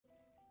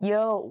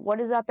Yo,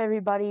 what is up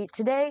everybody?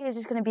 Today is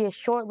just going to be a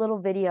short little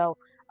video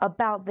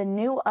about the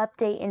new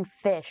update in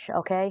Fisch,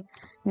 okay?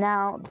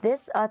 Now,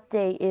 this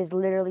update is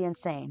literally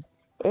insane.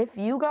 If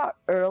you got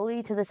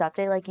early to this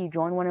update, like you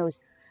joined when it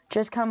was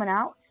just coming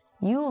out,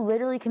 you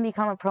literally can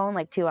become a pro in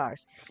like 2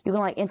 hours. You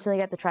can like instantly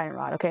get the Trident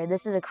Rod, okay?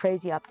 This is a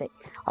crazy update,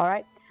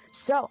 alright?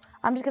 So,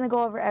 I'm just going to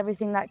go over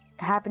everything that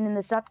happened in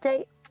this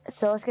update,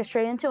 so let's get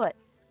straight into it.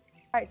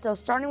 Alright, so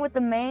starting with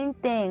the main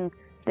thing,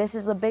 this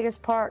is the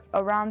biggest part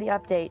around the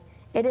update.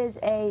 It is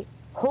a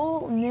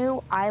whole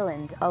new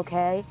island,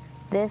 okay?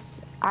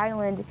 This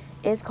island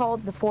is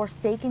called the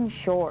Foresaken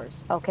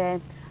Shores, okay?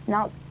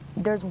 Now,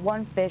 there's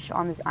one fish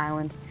on this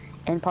island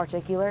in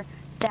particular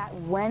that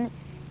when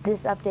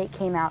this update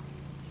came out,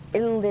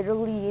 it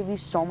literally gave you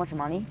so much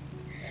money.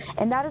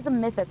 And that is a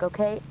mythic,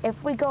 okay?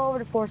 If we go over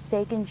to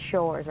Foresaken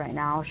Shores right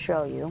now, I'll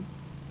show you.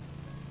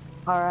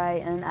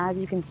 Alright, and as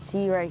you can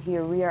see right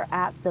here, we are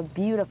at the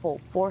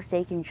beautiful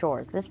Foresaken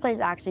Shores. This place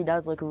actually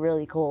does look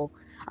really cool.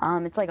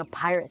 It's like a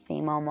pirate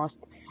theme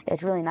almost.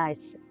 It's really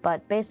nice.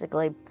 But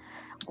basically,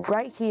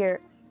 right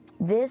here,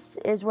 this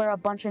is where a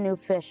bunch of new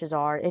fishes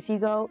are. If you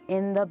go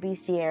in the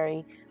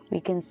bestiary, we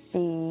can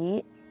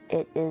see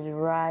it is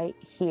right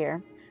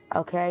here.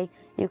 Okay,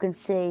 you can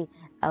see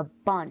a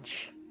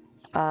bunch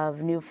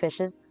of new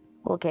fishes.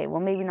 Okay,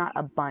 well maybe not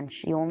a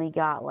bunch. You only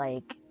got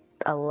like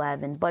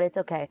 11, but it's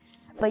okay.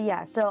 But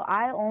yeah, so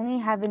I only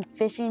have been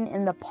fishing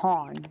in the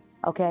pond,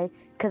 okay?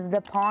 Because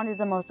the pond is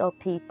the most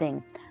OP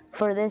thing.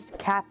 For this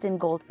Captain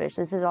Goldfish,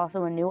 this is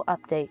also a new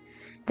update.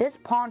 This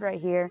pond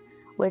right here,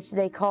 which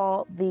they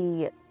call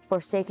the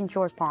Forsaken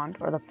Shores Pond,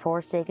 or the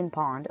Forsaken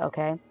Pond,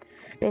 okay?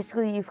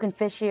 Basically, you can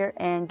fish here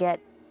and get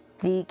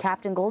the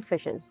Captain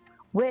Goldfishes,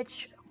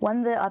 which,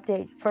 when the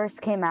update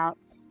first came out,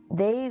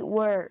 they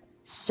were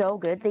so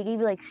good. They gave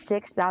you like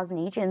 6,000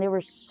 each, and they were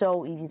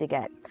so easy to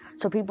get.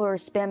 So people are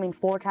spamming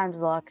 4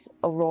 times Lux,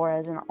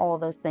 Auroras, and all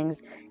those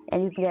things,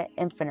 and you can get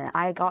infinite.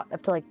 I got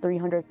up to like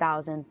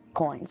 300,000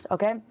 coins,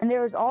 okay? And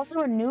there is also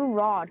a new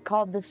rod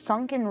called the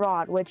Sunken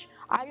Rod, which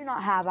I do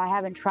not have. I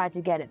haven't tried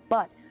to get it,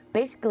 but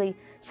basically,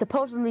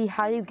 supposedly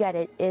how you get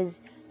it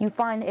is you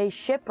find a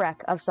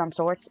shipwreck of some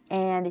sorts,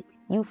 and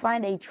you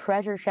find a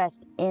treasure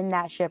chest in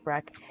that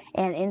shipwreck,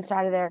 and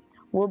inside of there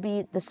will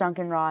be the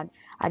Sunken Rod.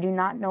 I do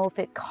not know if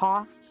it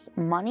costs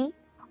money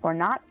or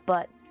not,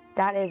 but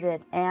that is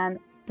it. And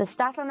the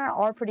stats on it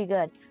are pretty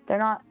good. They're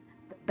not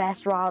the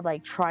best rod,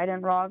 like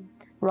Trident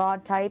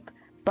rod type,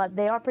 but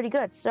they are pretty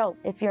good. So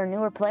if you're a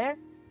newer player,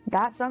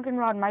 that Sunken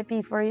Rod might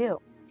be for you.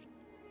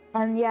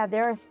 And yeah,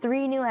 there are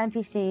 3 new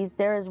NPCs.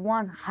 There is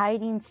one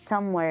hiding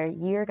somewhere.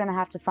 You're gonna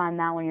have to find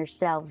that one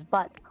yourselves.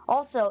 But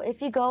also,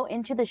 if you go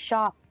into the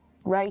shop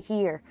right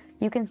here,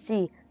 you can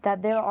see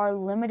that there are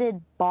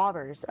limited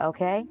bobbers,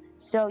 okay?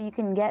 So you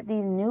can get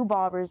these new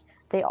bobbers.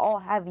 They all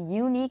have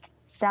unique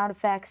sound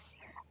effects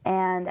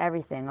and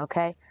everything,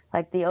 okay?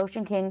 Like the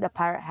Ocean King, the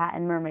Pirate Hat,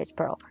 and Mermaid's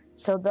Pearl.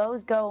 So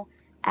those go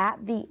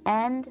at the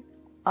end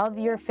of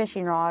your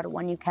fishing rod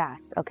when you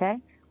cast, okay?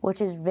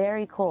 Which is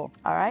very cool,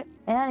 alright?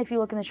 And if you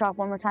look in the shop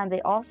one more time,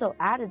 they also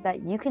added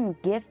that you can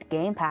gift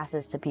game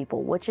passes to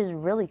people, which is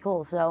really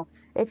cool. So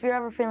if you're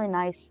ever feeling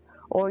nice,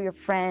 or your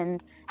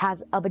friend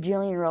has a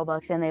bajillion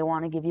Robux and they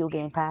want to give you a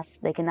game pass,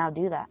 they can now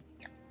do that.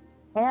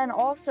 And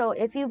also,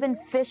 if you've been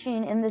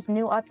fishing in this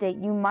new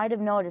update, you might have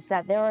noticed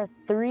that there are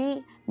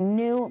 3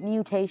 new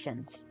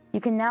mutations. You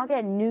can now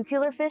get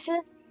nuclear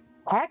fishes,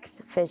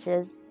 Hex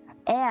fishes,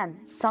 and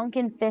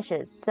sunken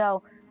fishes.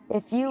 So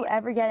if you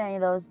ever get any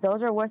of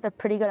those are worth a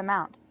pretty good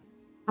amount.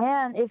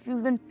 And if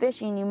you've been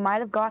fishing, you might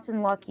have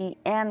gotten lucky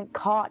and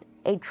caught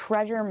a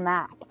treasure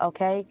map,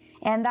 okay?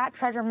 And that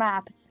treasure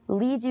map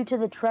leads you to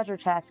the treasure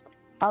chest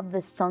of the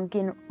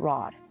Sunken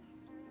Rod.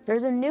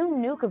 There's a new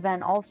nuke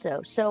event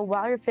also, so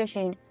while you're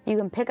fishing, you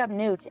can pick up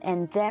nukes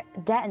and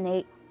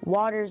detonate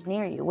waters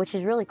near you, which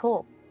is really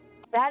cool.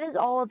 That is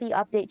all of the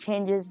update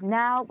changes.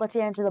 Now, let's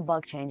get into the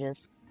bug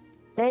changes.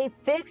 They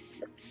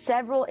fixed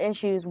several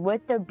issues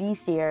with the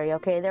bestiary,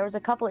 okay? There was a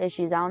couple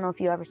issues, I don't know if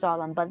you ever saw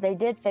them, but they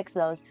did fix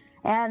those.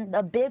 And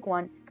the big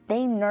one,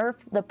 they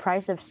nerfed the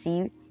price of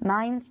sea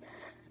mines.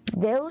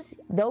 Those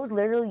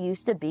literally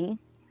used to be,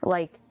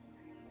 like,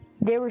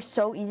 they were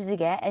so easy to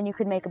get, and you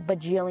could make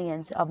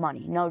bajillions of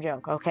money. No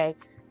joke, okay?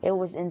 It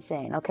was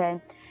insane,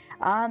 okay?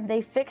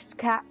 They fixed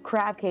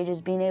crab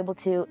cages being able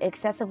to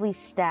excessively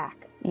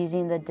stack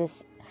using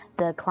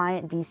the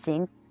client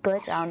desync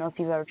glitch. I don't know if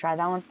you've ever tried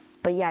that one.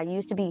 But yeah, you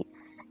used to be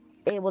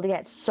able to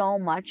get so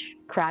much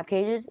crab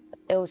cages.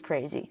 It was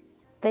crazy.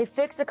 They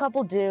fixed a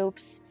couple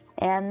dupes,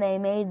 and they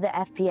made the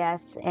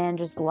FPS and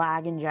just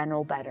lag in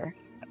general better.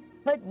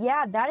 But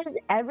yeah, that is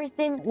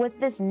everything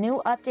with this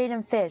new update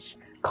in Fisch.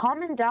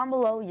 Comment down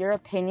below your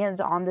opinions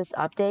on this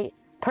update.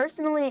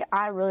 Personally,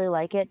 I really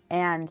like it,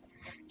 and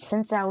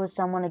since I was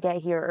someone to get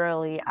here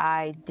early,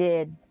 I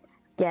did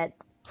get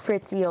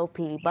pretty OP.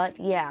 But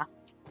yeah,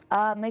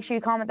 make sure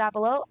you comment that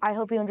below. I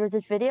hope you enjoyed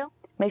this video.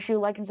 Make sure you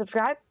like and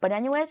subscribe. But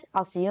anyways,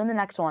 I'll see you in the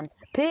next one.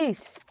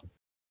 Peace!